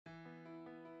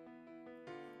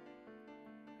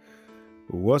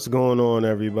What's going on,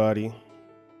 everybody?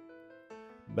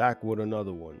 Back with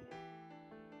another one.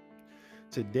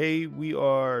 Today we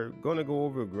are going to go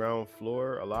over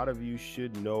Groundfloor. A lot of you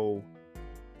should know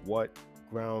what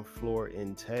Groundfloor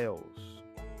entails,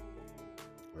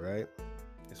 right?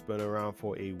 It's been around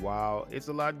for a while. It's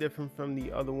a lot different from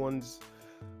the other ones.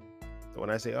 When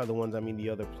I say other ones, I mean the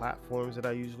other platforms that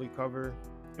I usually cover.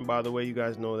 And by the way, you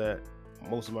guys know that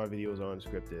most of my videos are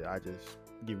unscripted. I just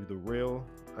give you the real.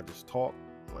 I just talk.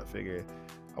 I figure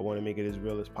I want to make it as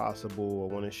real as possible.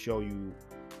 I want to show you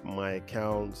my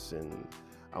accounts, and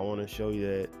I want to show you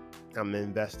that I'm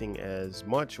investing as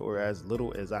much or as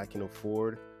little as I can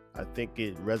afford. I think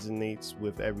it resonates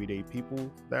with everyday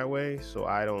people that way, so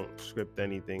I don't script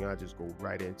anything. I just go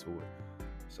right into it.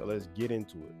 So let's get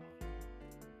into it.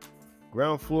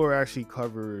 Groundfloor actually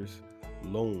covers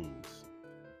loans,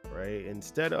 right?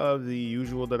 Instead of the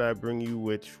usual that I bring you,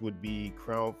 which would be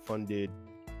crowdfunded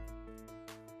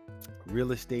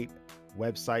real estate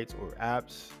websites or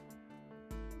apps,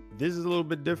 this is a little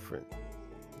bit different.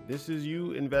 This is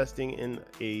you investing in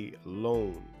a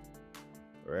loan,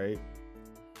 right?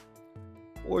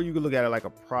 Or you could look at it like a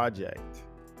project.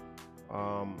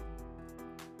 So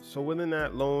within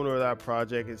that loan or that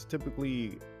project, it's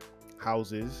typically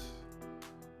houses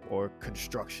or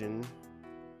construction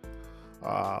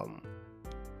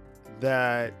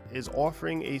that is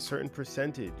offering a certain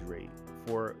percentage rate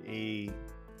for a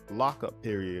lockup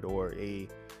period or a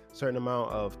certain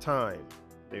amount of time.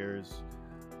 There's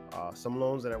some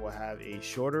loans that will have a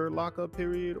shorter lockup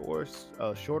period or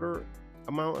a shorter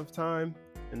amount of time,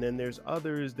 and then there's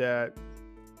others that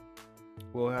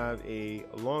will have a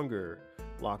longer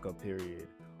lockup period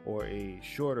or a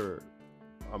shorter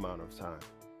amount of time,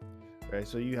 right?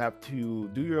 So you have to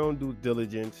do your own due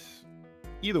diligence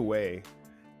either way,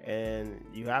 and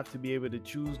you have to be able to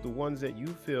choose the ones that you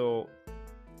feel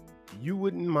you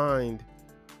wouldn't mind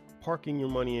parking your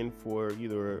money in for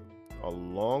either a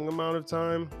long amount of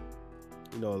time,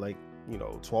 like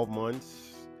 12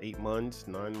 months, 8 months,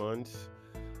 9 months,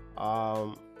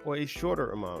 or a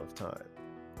shorter amount of time,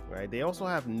 right? They also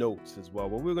have notes as well,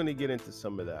 but we're going to get into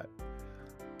some of that.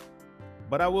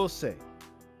 But I will say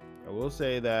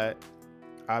that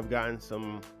I've gotten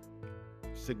some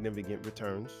significant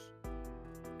returns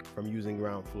from using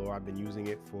Groundfloor. I've been using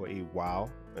it for a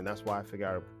while, and that's why I figured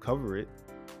I'd cover it.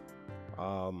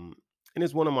 And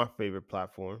it's one of my favorite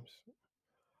platforms.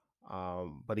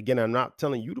 But again, I'm not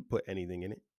telling you to put anything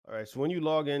in it. All right, so when you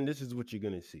log in, this is what you're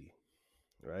going to see.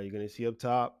 All right, you're going to see up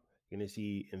top, you're going to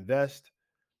see invest,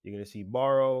 you're going to see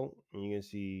borrow, and you're going to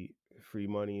see free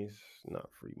monies.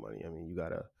 Not free money. I mean, you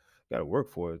gotta work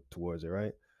for it towards it,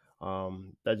 right?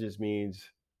 That just means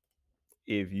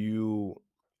if you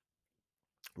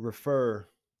refer,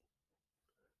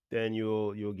 then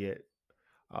you'll get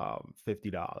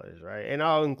 $50, right? And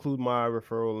I'll include my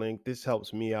referral link. This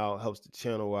helps me out, helps the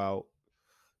channel out,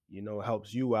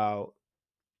 helps you out,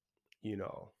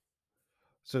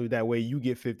 so that way you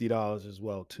get $50 as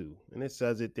well too. And it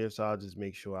says it there, so I'll just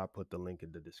make sure I put the link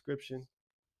in the description.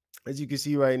 As you can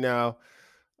see right now,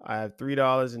 I have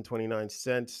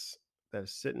 $3.29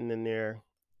 that's sitting in there.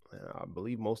 I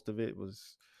believe most of it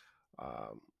was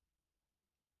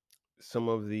some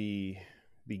of the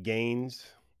gains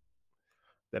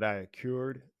that I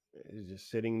accrued is just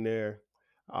sitting there.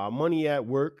 Money at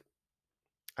work,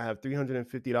 I have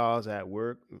 $350 at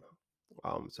work.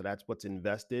 So that's what's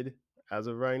invested as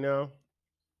of right now.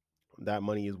 That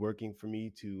money is working for me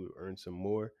to earn some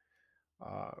more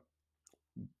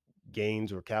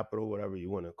gains or capital, whatever you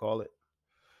want to call it.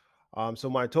 So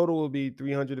my total will be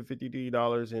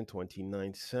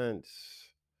 $353.29.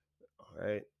 All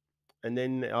right. And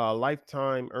then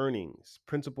lifetime earnings,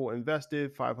 principal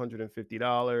invested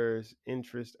 $550,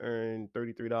 interest earned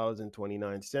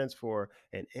 $33.29 for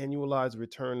an annualized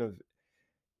return of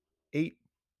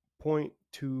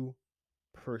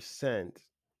 8.2%.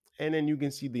 And then you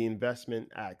can see the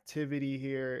investment activity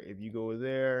here. If you go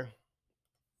there,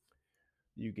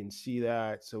 you can see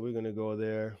that. So we're going to go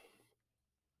there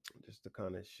just to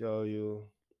kind of show you.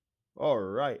 All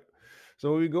right.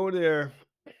 So when we go there,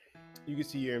 you can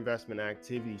see your investment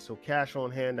activity. So cash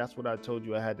on hand, that's what I told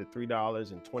you. I had the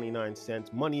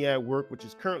 $3.29. Money at work, which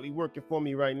is currently working for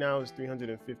me right now, is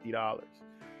 $350.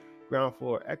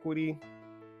 Groundfloor equity,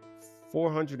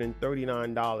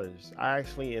 $439. I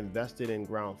actually invested in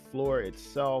Groundfloor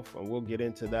itself, and we'll get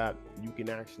into that. You can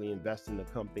actually invest in the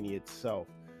company itself.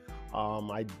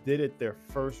 I did it their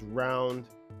first round.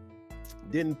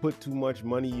 Didn't put too much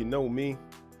money. You know me.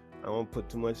 I don't put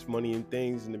too much money in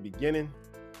things in the beginning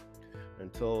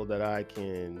until that I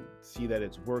can see that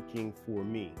it's working for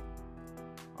me.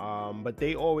 But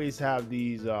they always have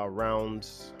these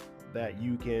rounds that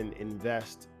you can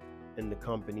invest in the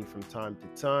company from time to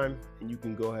time, and you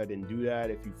can go ahead and do that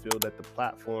if you feel that the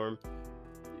platform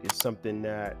is something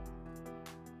that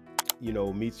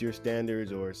meets your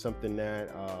standards, or something that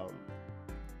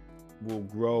will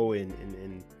grow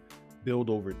and build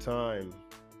over time.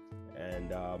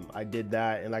 And I did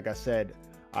that, and like I said,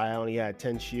 I only had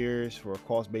 10 shares for a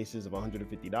cost basis of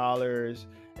 $150,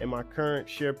 and my current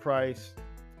share price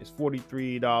is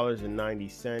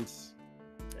 $43.90.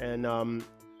 And I'm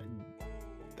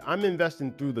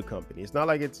investing through the company. It's not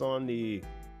like it's on the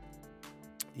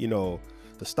the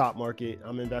stock market.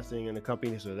 I'm investing in the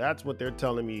company, so that's what they're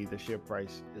telling me the share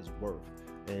price is worth.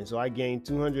 And so I gained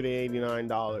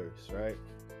 $289, right?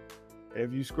 And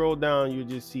if you scroll down, you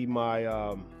just see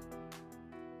my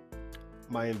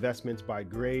my investments by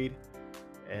grade.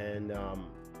 And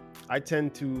I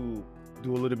tend to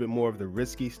do a little bit more of the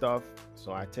risky stuff.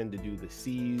 So I tend to do the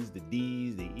C's, the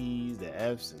D's, the E's, the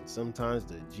F's, and sometimes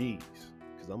the G's,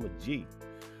 because I'm a G.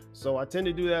 So I tend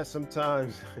to do that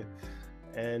sometimes.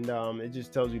 And it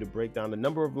just tells you to break down the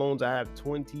number of loans. I have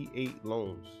 28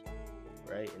 loans,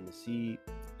 right, in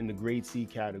the grade C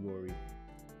category.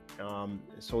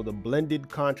 So the blended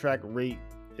contract rate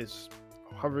is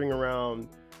hovering around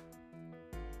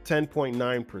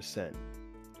 10.9%,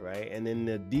 right? And in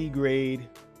the D grade,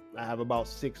 I have about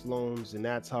 6 loans, and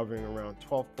that's hovering around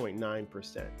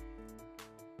 12.9%,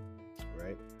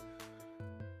 right?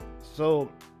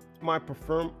 So my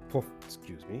performance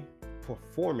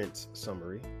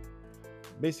summary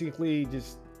basically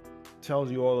just tells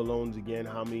you all the loans again,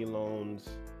 how many loans,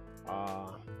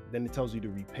 then it tells you the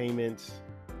repayments.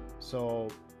 So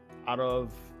out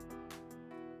of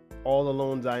all the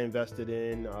loans I invested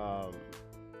in,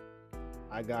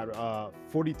 I got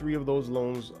 43 of those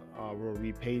loans were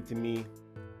repaid to me,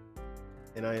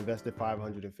 and I invested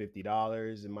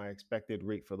 $550, and my expected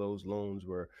rate for those loans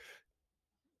were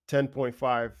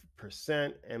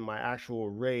 10.5%. And my actual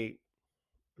rate,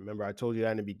 remember I told you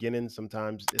that in the beginning,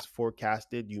 sometimes it's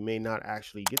forecasted, you may not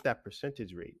actually get that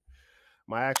percentage rate.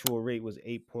 My actual rate was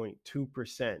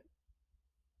 8.2%.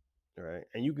 All right,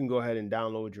 and you can go ahead and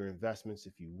download your investments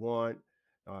if you want.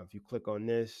 If you click on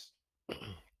this,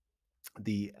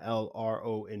 the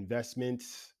LRO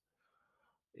investments,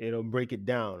 it'll break it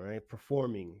down, right?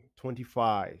 Performing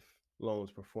 25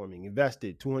 loans, performing,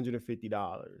 invested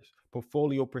 $250,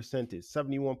 portfolio percentage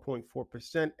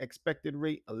 71.4%, expected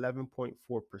rate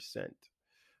 11.4%.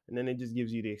 And then it just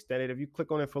gives you the extended. If you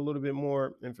click on it for a little bit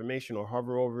more information or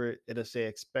hover over it, it'll say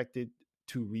expected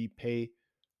to repay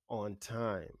on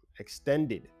time,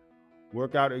 extended,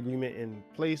 workout agreement in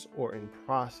place or in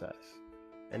process,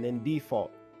 and then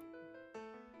default,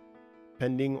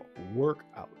 pending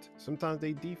workout. Sometimes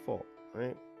they default,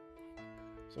 right?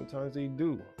 Sometimes they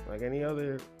do, like any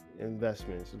other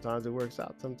investment. Sometimes it works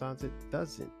out, sometimes it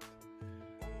doesn't.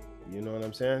 You know what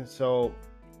I'm saying? So,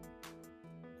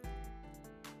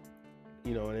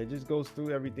 and it just goes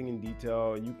through everything in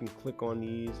detail. You can click on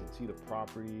these and see the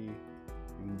property.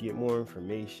 You can get more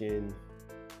information.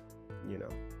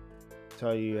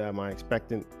 Tell you that my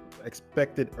expected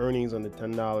earnings on the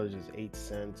 $10 is 8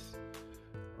 cents.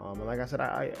 And like I said,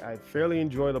 I fairly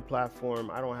enjoy the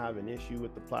platform. I don't have an issue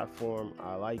with the platform.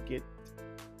 I like it.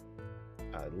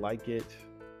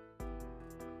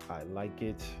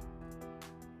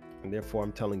 And therefore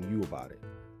I'm telling you about it.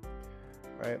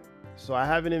 Right? So I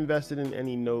haven't invested in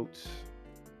any notes.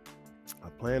 I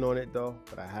plan on it though,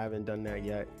 but I haven't done that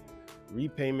yet.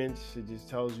 Repayments, it just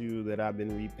tells you that I've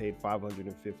been repaid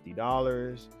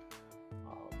 $550.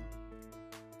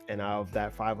 And out of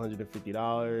that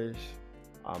 $550,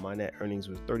 my net earnings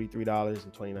was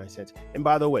 $33.29. And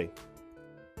by the way,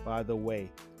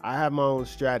 I have my own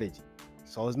strategy.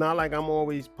 So it's not like I'm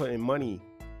always putting money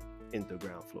into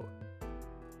Groundfloor.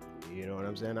 You know what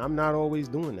I'm saying? I'm not always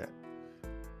doing that.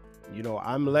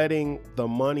 I'm letting the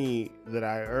money that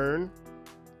I earn,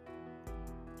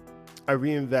 I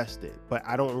reinvest it, but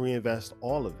I don't reinvest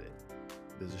all of it.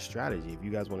 There's a strategy. If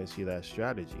you guys want to see that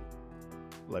strategy,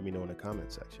 let me know in the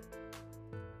comment section.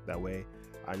 That way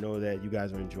I know that you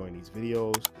guys are enjoying these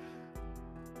videos.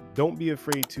 Don't be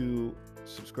afraid to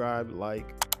subscribe,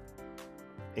 like,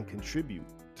 and contribute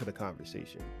to the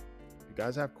conversation. If you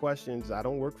guys have questions, I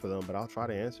don't work for them, but I'll try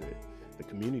to answer it. The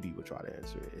community will try to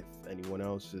answer it. If anyone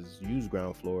else has used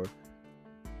Groundfloor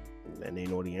and they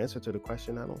know the answer to the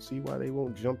question, I don't see why they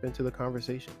won't jump into the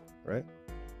conversation, right?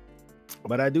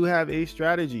 But I do have a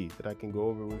strategy that I can go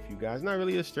over with you guys. Not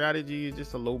really a strategy, it's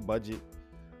just a low budget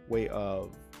way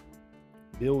of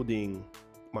building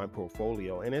my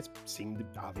portfolio. And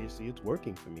obviously it's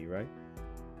working for me, right?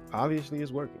 Obviously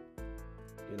it's working.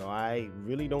 You know, I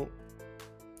really don't,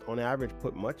 on average,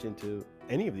 put much into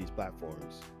any of these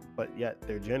platforms, but yet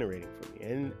they're generating for me.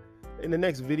 And in the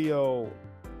next video,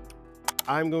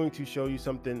 I'm going to show you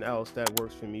something else that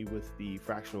works for me with the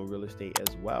fractional real estate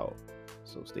as well.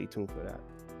 So stay tuned for that.